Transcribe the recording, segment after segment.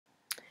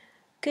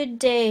Good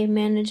day,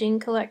 Managing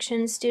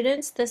Collection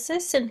students. This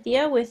is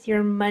Cynthia with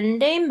your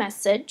Monday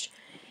message.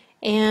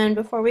 And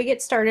before we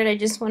get started, I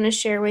just want to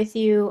share with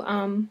you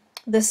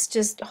this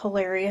just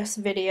hilarious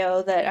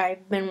video that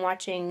I've been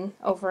watching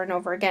over and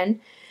over again.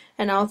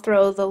 And I'll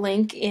throw the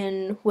link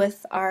in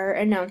with our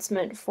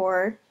announcement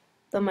for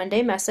the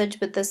Monday message.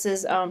 But this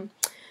is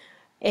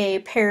a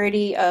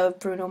parody of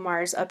Bruno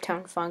Mars'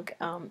 Uptown Funk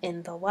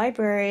in the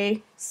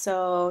library.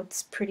 So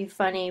it's pretty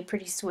funny,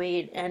 pretty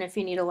sweet, and if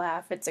you need a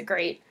laugh, it's a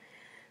great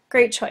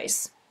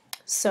choice.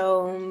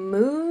 So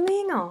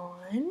moving on,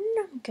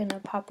 I'm gonna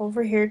pop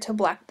over here to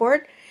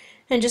Blackboard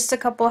and just a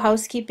couple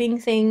housekeeping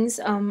things.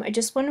 I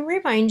just want to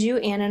remind you,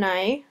 Ann and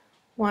I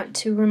want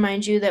to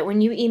remind you that when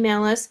you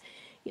email us,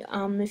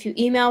 if you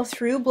email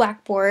through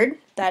Blackboard,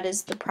 that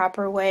is the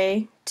proper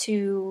way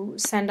to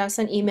send us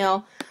an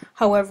email.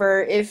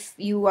 However, if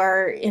you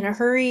are in a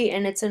hurry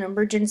and it's an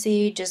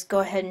emergency, just go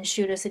ahead and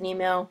shoot us an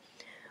email.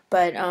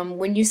 But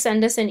when you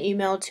send us an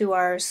email to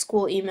our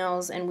school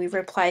emails and we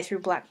reply through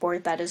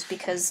Blackboard, that is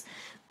because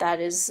that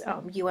is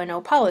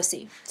UNO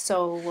policy.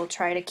 So we'll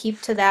try to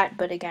keep to that.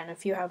 But again,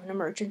 if you have an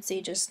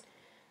emergency, just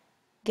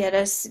get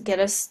us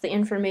the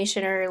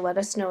information or let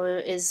us know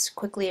as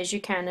quickly as you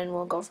can, and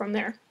we'll go from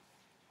there.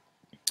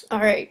 All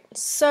right.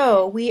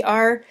 So we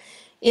are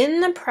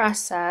in the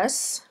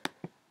process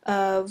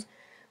of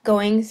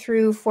going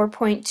through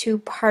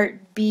 4.2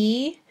 Part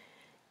B.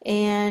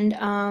 And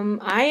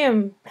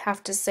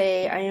have to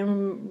say, I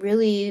am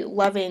really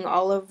loving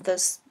all of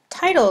the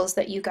titles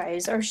that you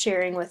guys are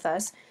sharing with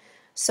us.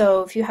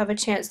 So if you have a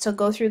chance to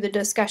go through the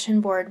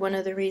discussion board, one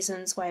of the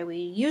reasons why we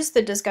use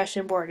the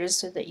discussion board is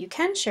so that you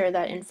can share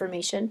that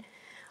information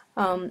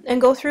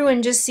and go through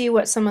and just see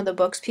what some of the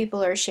books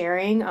people are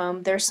sharing.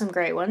 There's some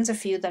great ones, a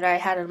few that I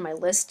had on my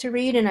list to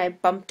read and I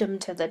bumped them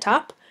to the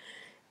top,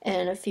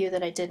 and a few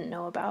that I didn't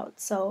know about.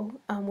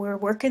 So we're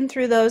working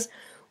through those.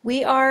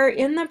 We are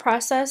in the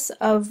process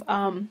of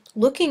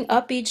looking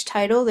up each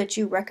title that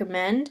you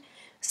recommend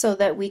so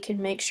that we can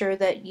make sure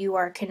that you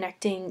are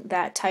connecting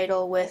that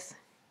title with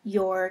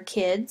your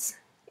kids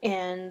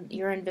and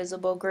your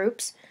invisible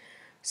groups.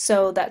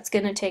 So that's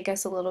going to take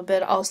us a little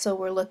bit. Also,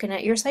 we're looking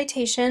at your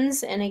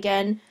citations, and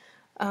again,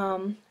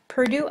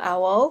 Purdue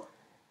OWL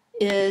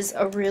is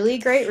a really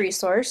great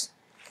resource.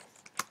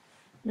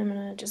 I'm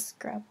going to just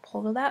grab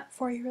hold of that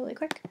for you really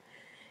quick.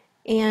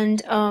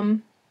 And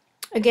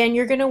again,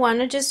 you're going to want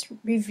to just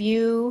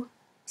review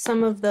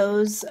some of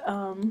those,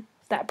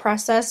 that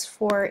process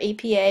for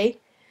APA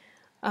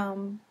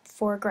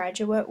for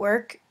graduate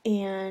work,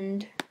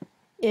 and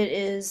it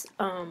is,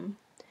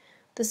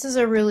 this is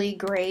a really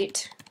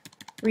great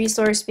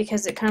resource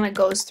because it kind of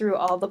goes through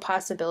all the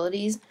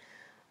possibilities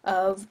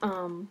of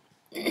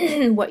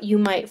what you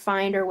might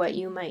find or what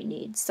you might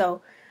need.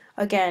 So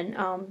again,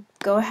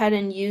 go ahead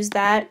and use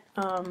that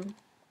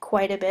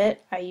quite a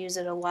bit. I use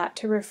it a lot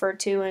to refer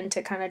to and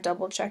to kind of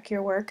double check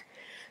your work.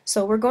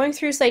 So we're going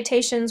through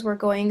citations, we're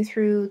going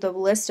through the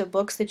list of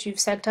books that you've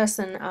sent us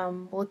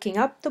and looking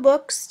up the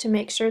books to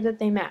make sure that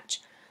they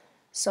match.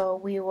 So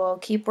we will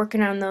keep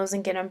working on those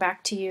and get them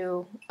back to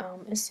you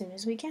as soon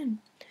as we can.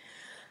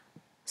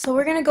 So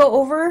we're going to go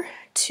over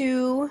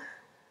to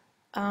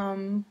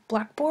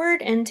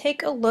Blackboard and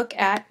take a look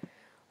at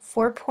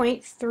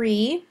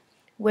 4.3,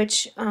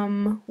 which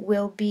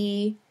will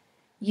be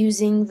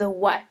using the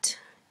what.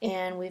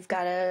 And we've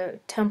got a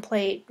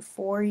template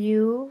for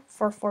you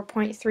for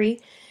 4.3,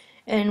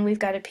 and we've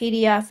got a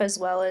PDF as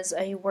well as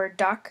a Word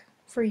doc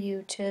for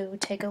you to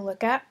take a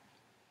look at.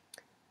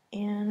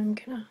 And I'm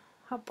gonna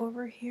hop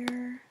over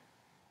here,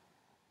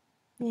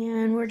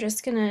 and we're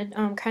just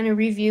gonna kind of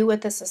review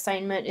what this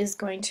assignment is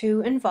going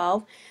to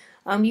involve.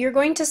 You're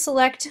going to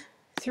select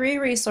 3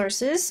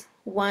 resources,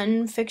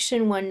 1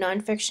 fiction, 1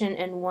 nonfiction,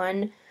 and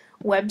 1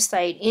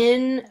 website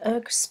in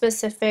a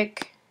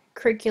specific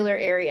curricular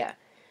area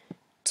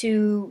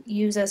to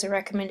use as a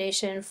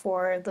recommendation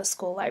for the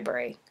school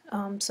library.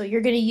 So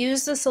you're going to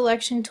use the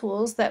selection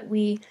tools that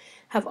we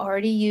have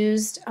already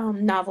used.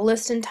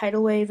 Novelist and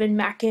Tidal Wave and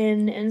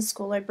Mackin and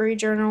School Library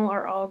Journal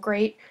are all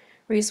great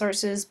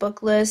resources.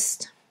 Book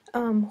List,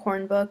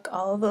 Hornbook,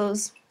 all of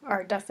those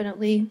are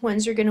definitely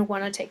ones you're going to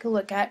want to take a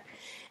look at.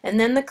 And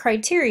then the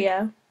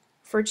criteria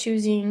for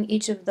choosing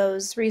each of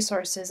those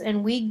resources.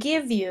 And we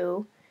give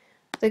you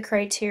the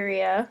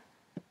criteria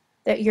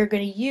that you're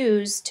going to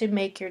use to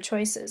make your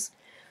choices.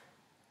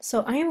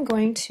 So I am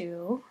going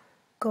to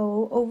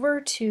go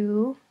over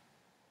to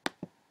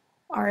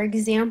our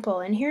example,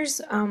 and here's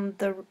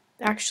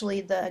actually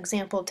the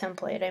example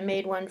template. I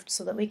made one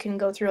so that we can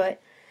go through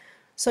it.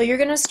 So you're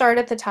going to start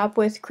at the top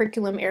with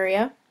curriculum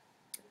area,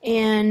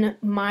 and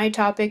my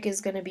topic is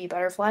going to be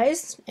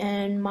butterflies,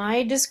 and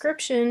my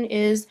description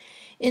is,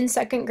 in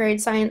 2nd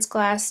grade science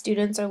class,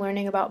 students are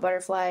learning about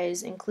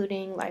butterflies,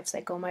 including life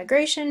cycle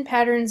migration,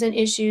 patterns, and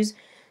issues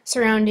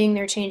surrounding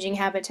their changing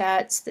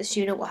habitats. This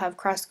unit will have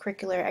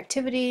cross-curricular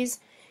activities,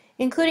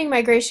 including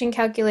migration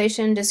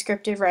calculation,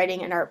 descriptive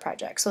writing, and art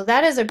projects. So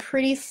that is a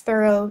pretty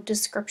thorough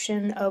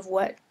description of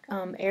what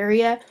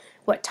area,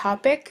 what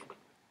topic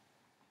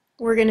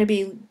we're going to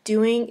be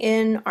doing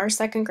in our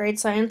second grade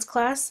science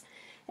class,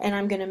 and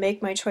I'm going to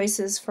make my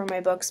choices for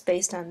my books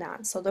based on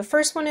that. So the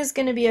first one is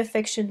going to be a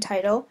fiction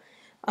title,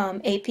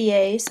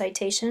 APA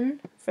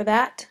citation for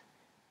that,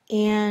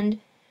 and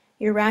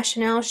your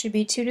rationale should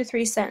be 2 to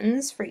 3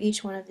 sentences for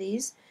each one of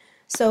these.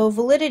 So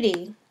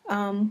validity,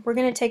 we're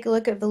going to take a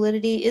look at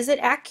validity. Is it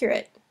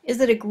accurate?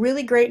 Is it a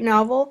really great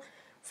novel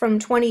from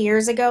 20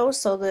 years ago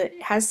so that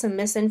it has some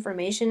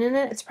misinformation in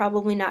it? It's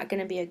probably not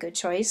going to be a good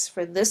choice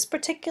for this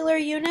particular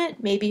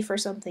unit. Maybe for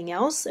something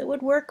else it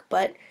would work,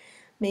 but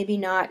maybe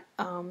not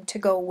to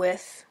go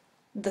with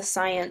the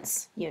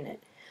science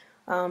unit.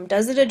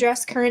 Does it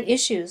address current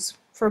issues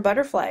for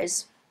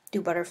butterflies?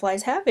 Do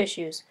butterflies have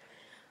issues?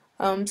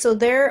 So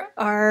those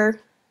are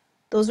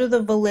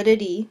the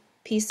validity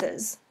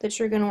pieces that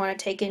you're going to want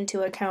to take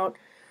into account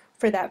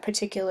for that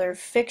particular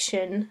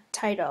fiction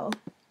title.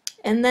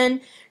 And then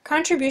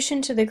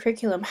contribution to the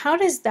curriculum. How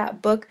does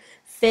that book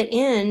fit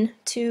in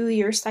to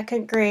your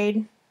second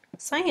grade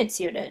science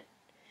unit?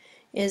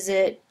 Is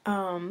it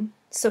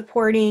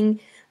supporting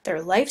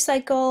their life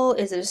cycle?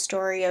 Is it a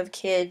story of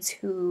kids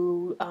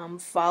who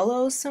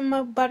follow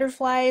some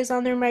butterflies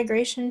on their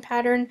migration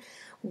pattern?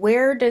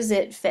 Where does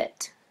it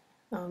fit?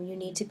 You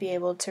need to be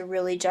able to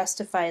really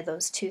justify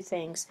those two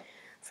things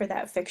for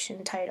that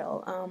fiction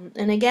title.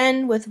 And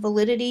again, with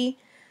validity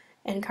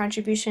and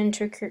contribution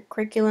to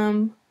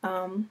curriculum,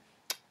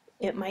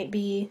 it might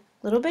be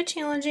a little bit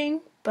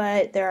challenging,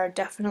 but there are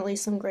definitely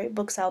some great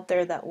books out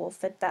there that will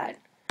fit that.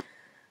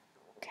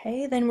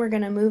 Okay, then we're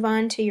going to move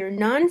on to your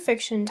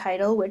nonfiction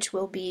title, which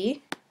will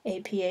be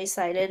APA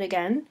cited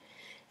again.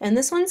 And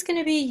this one's going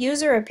to be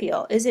user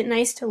appeal. Is it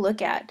nice to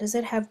look at? Does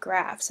it have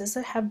graphs? Does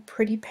it have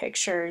pretty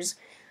pictures?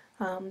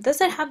 Does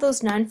it have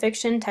those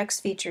nonfiction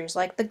text features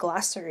like the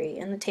glossary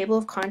and the table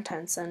of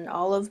contents and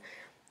all of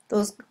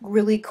those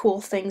really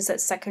cool things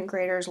that second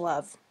graders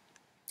love?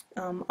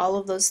 All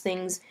of those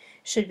things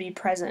should be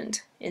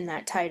present in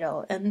that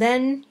title. And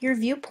then your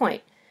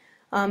viewpoint.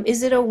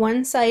 Is it a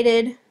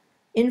one-sided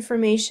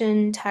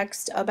information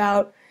text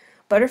about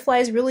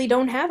butterflies really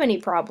don't have any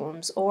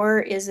problems? Or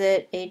is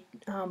it a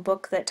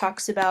book that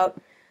talks about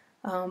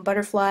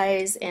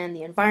butterflies and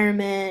the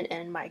environment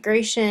and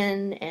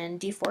migration and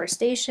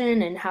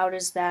deforestation and how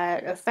does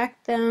that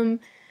affect them?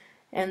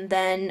 And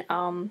then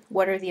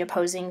what are the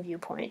opposing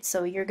viewpoints?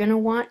 So you're going to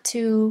want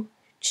to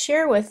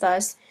share with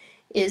us,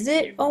 is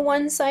it a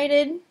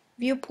one-sided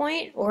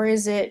viewpoint or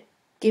is it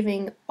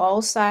giving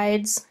all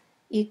sides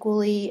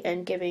equally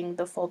and giving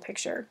the full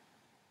picture?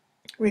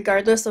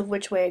 Regardless of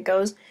which way it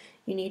goes,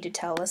 you need to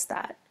tell us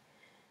that.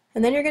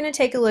 And then you're going to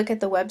take a look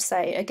at the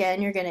website.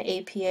 Again, you're going to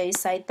APA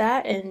cite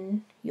that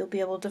and you'll be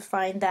able to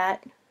find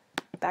that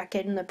back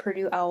in the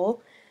Purdue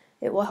OWL.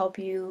 It will help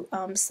you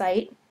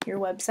cite your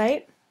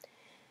website.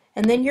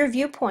 And then your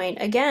viewpoint,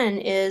 again,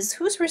 is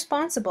who's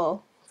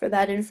responsible for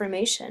that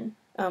information?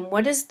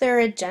 What is their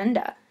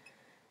agenda?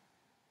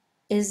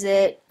 Is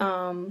it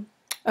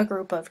a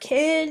group of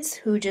kids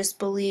who just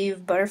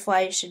believe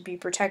butterflies should be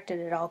protected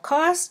at all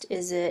costs?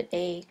 Is it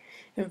a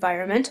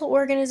environmental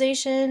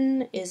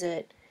organization? Is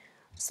it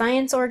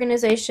science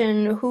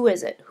organization? Who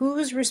is it?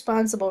 Who's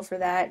responsible for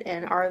that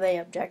and are they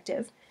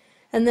objective?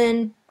 And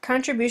then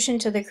contribution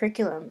to the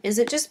curriculum. Is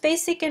it just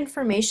basic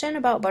information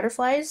about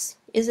butterflies?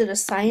 Is it a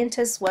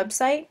scientist's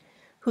website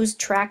who's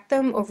tracked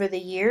them over the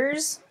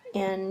years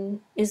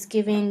and is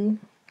giving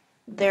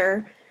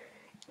their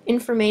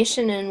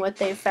information and what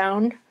they've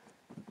found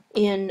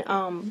in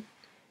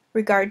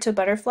regard to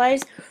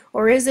butterflies?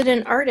 Or is it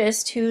an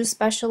artist who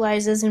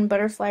specializes in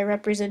butterfly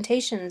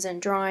representations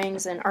and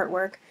drawings and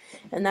artwork,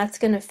 and that's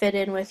going to fit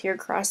in with your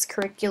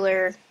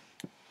cross-curricular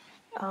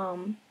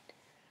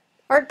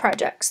art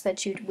projects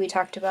that we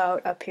talked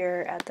about up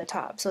here at the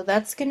top. So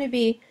that's going to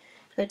be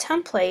the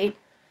template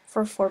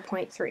for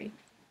 4.3.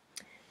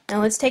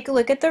 Now let's take a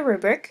look at the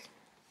rubric,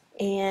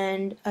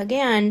 and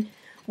again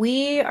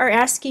we are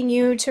asking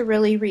you to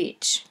really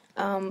reach.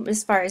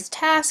 As far as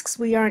tasks,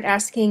 we aren't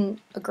asking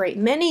a great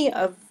many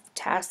of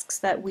tasks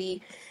that we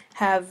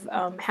have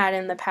had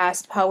in the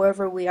past.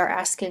 However, we are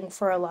asking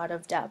for a lot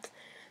of depth.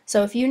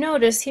 So if you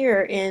notice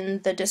here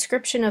in the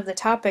description of the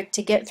topic,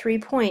 to get 3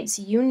 points,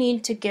 you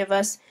need to give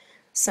us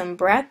some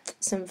breadth,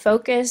 some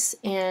focus,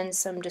 and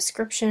some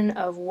description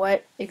of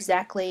what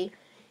exactly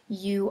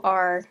you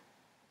are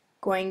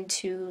going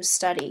to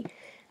study.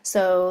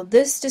 So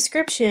this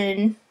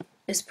description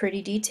is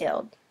pretty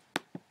detailed,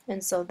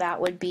 and so that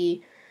would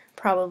be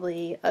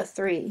probably a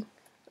 3.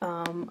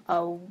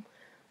 A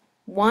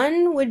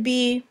 1 would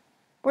be,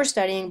 we're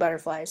studying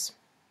butterflies,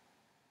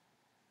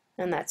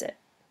 and that's it.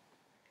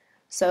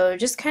 So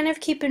just kind of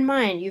keep in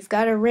mind, you've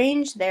got a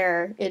range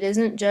there. It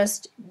isn't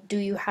just do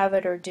you have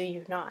it or do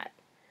you not.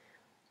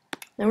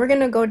 Then we're going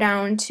to go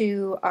down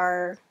to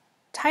our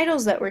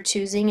titles that we're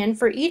choosing, and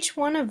for each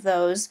one of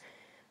those,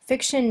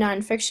 fiction,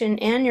 nonfiction,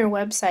 and your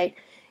website,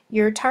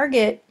 your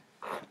target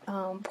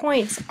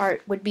points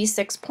would be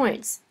 6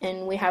 points,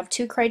 and we have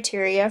 2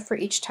 criteria for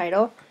each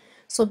title.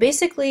 So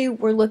basically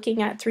we're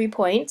looking at 3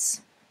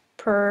 points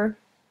per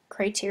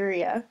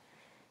criteria,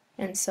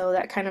 And so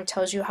that kind of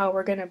tells you how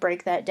we're going to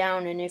break that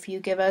down. And if you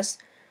give us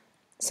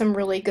some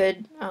really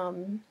good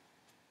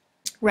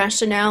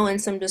rationale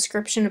and some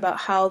description about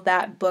how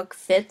that book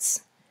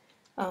fits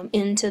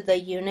into the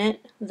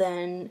unit,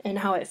 then and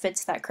how it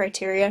fits that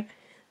criteria,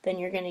 then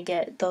you're going to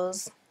get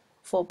those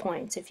full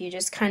points. If you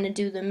just kind of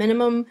do the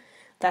minimum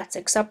that's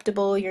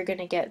acceptable, you're going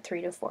to get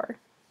 3 to 4.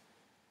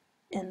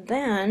 And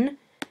then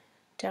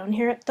down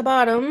here at the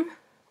bottom,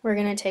 we're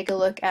going to take a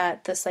look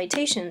at the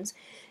citations.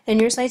 And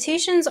your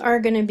citations are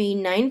going to be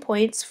 9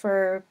 points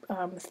for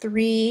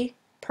 3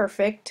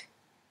 perfect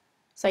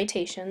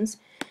citations.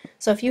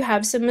 So if you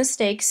have some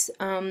mistakes,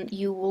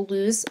 you will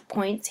lose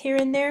points here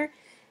and there.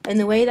 And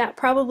the way that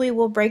probably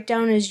will break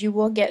down is you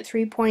will get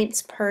 3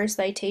 points per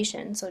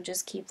citation. So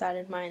just keep that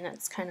in mind.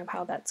 That's kind of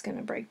how that's going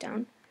to break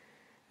down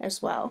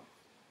as well.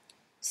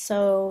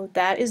 So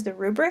that is the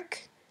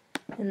rubric,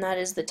 and that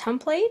is the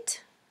template.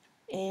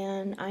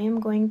 And I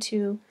am going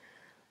to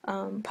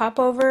pop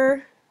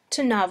over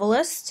to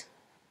Novelist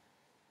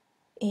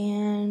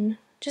and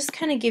just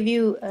kind of give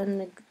you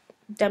a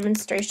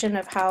demonstration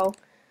of how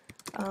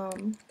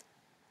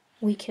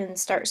we can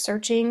start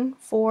searching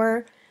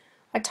for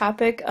a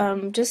topic.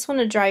 Just want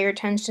to draw your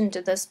attention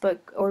to this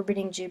book,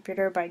 Orbiting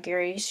Jupiter by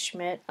Gary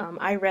Schmidt.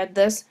 I read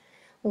this,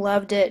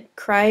 loved it,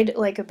 cried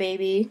like a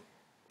baby.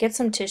 Get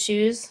some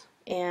tissues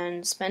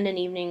and spend an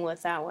evening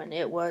with that one.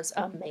 It was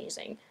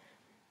amazing.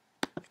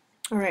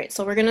 Alright,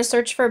 so we're going to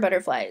search for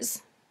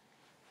butterflies.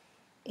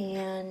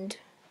 And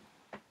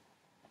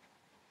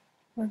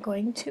we're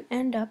going to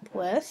end up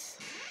with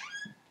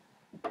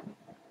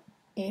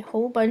a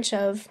whole bunch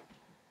of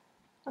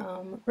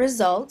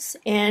results.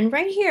 And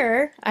right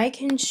here, I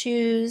can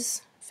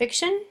choose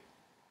fiction.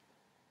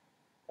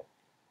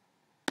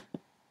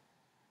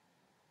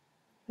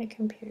 My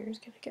computer is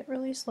going to get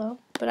really slow.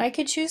 But I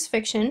could choose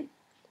fiction.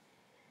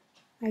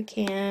 I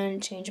can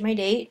change my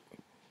date.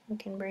 I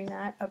can bring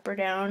that up or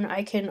down.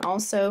 I can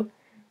also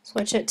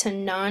switch it to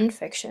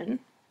nonfiction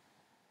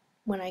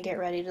when I get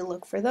ready to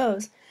look for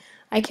those.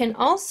 I can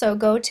also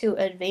go to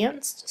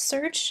advanced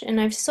search, and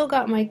I've still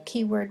got my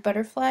keyword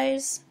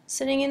butterflies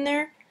sitting in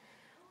there.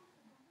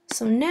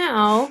 So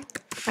now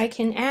I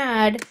can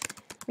add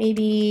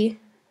maybe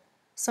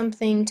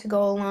something to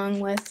go along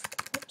with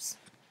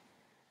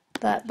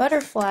that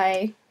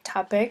butterfly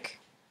topic.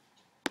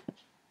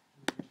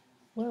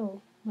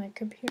 Whoa, my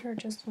computer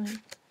just went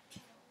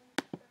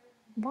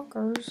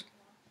bonkers.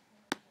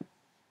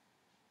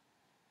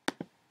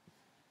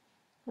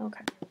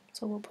 Okay,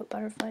 so we'll put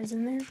butterflies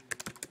in there,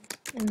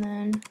 and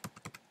then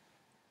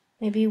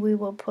maybe we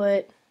will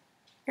put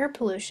air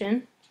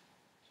pollution.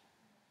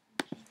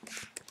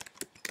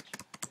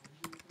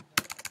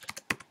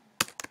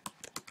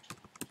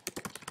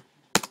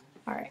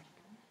 Alright,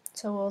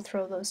 so we'll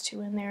throw those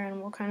 2 in there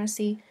and we'll kind of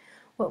see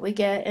what we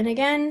get. And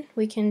again,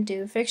 we can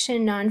do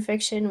fiction,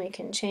 nonfiction, we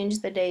can change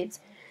the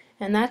dates,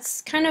 and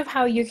that's kind of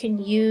how you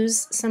can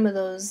use some of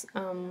those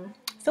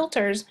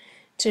filters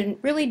to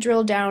really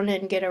drill down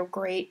and get a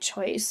great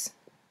choice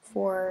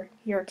for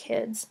your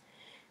kids.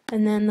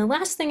 And then the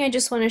last thing I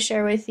just want to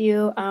share with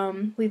you,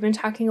 we've been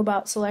talking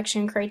about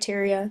selection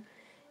criteria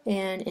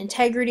and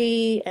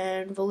integrity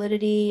and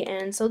validity,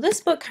 and so this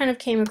book kind of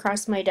came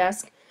across my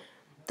desk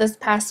this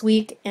past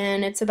week,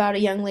 and it's about a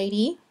young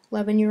lady,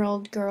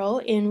 11-year-old girl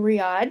in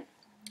Riyadh,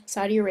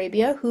 Saudi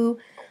Arabia, who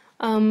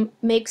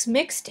makes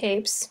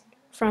mixtapes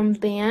from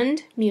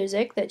banned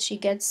music that she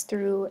gets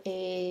through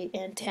a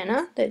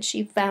antenna that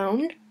she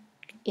found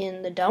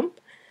in the dump.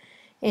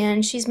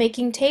 And she's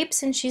making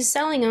tapes and she's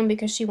selling them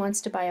because she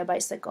wants to buy a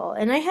bicycle.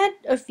 And I had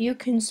a few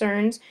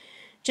concerns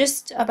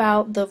just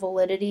about the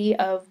validity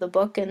of the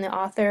book and the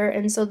author.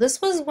 And so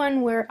this was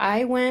one where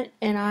I went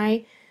and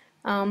I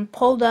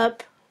pulled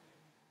up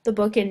the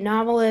book in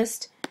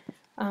Novelist.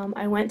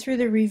 I went through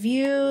the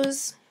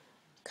reviews,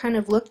 kind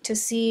of looked to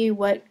see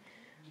what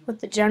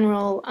the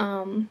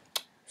general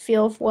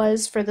feel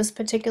was for this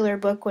particular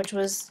book, which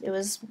was, it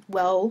was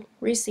well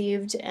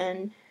received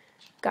and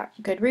got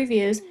good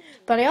reviews.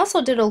 But I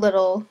also did a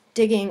little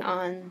digging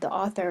on the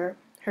author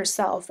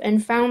herself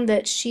and found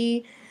that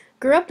she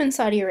grew up in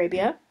Saudi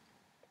Arabia,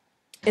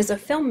 is a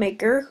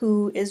filmmaker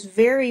who is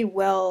very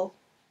well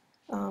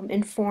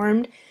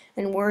informed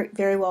and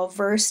very well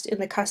versed in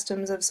the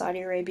customs of Saudi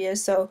Arabia.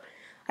 So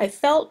I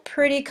felt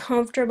pretty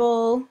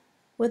comfortable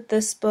with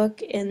this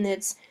book in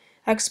its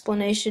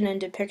explanation and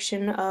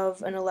depiction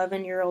of an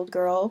 11-year-old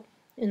girl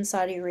in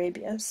Saudi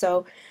Arabia.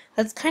 So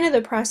that's kind of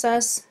the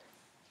process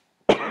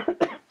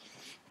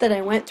that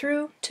I went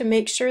through to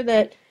make sure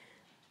that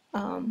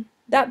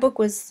that book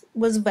was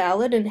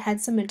valid and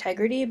had some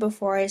integrity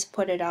before I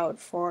put it out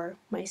for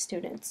my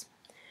students.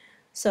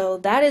 So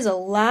that is a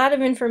lot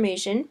of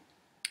information,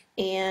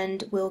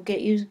 and we'll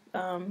get you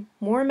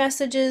more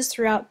messages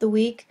throughout the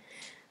week.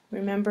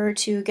 Remember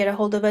to get a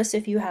hold of us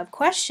if you have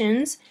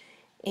questions,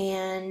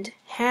 and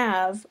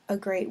have a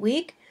great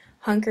week.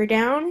 Hunker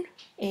down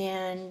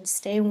and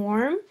stay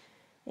warm,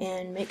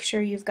 and make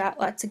sure you've got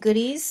lots of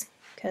goodies,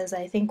 because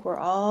I think we're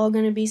all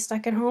going to be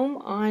stuck at home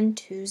on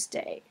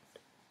Tuesday.